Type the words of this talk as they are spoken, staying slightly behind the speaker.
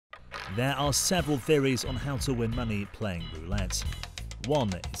There are several theories on how to win money playing roulette. One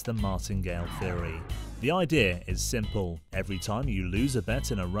is the Martingale theory. The idea is simple. Every time you lose a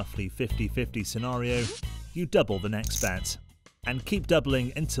bet in a roughly 50-50 scenario, you double the next bet, and keep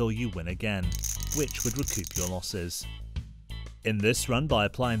doubling until you win again, which would recoup your losses. In this run, by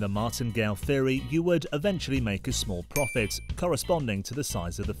applying the Martingale theory, you would eventually make a small profit, corresponding to the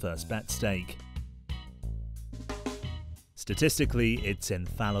size of the first bet stake. Statistically, it's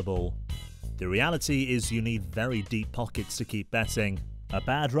infallible. The reality is you need very deep pockets to keep betting. A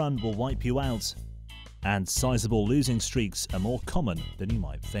bad run will wipe you out, and sizable losing streaks are more common than you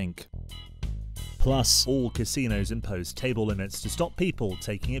might think. Plus, all casinos impose table limits to stop people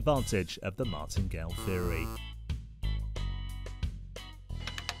taking advantage of the Martingale theory.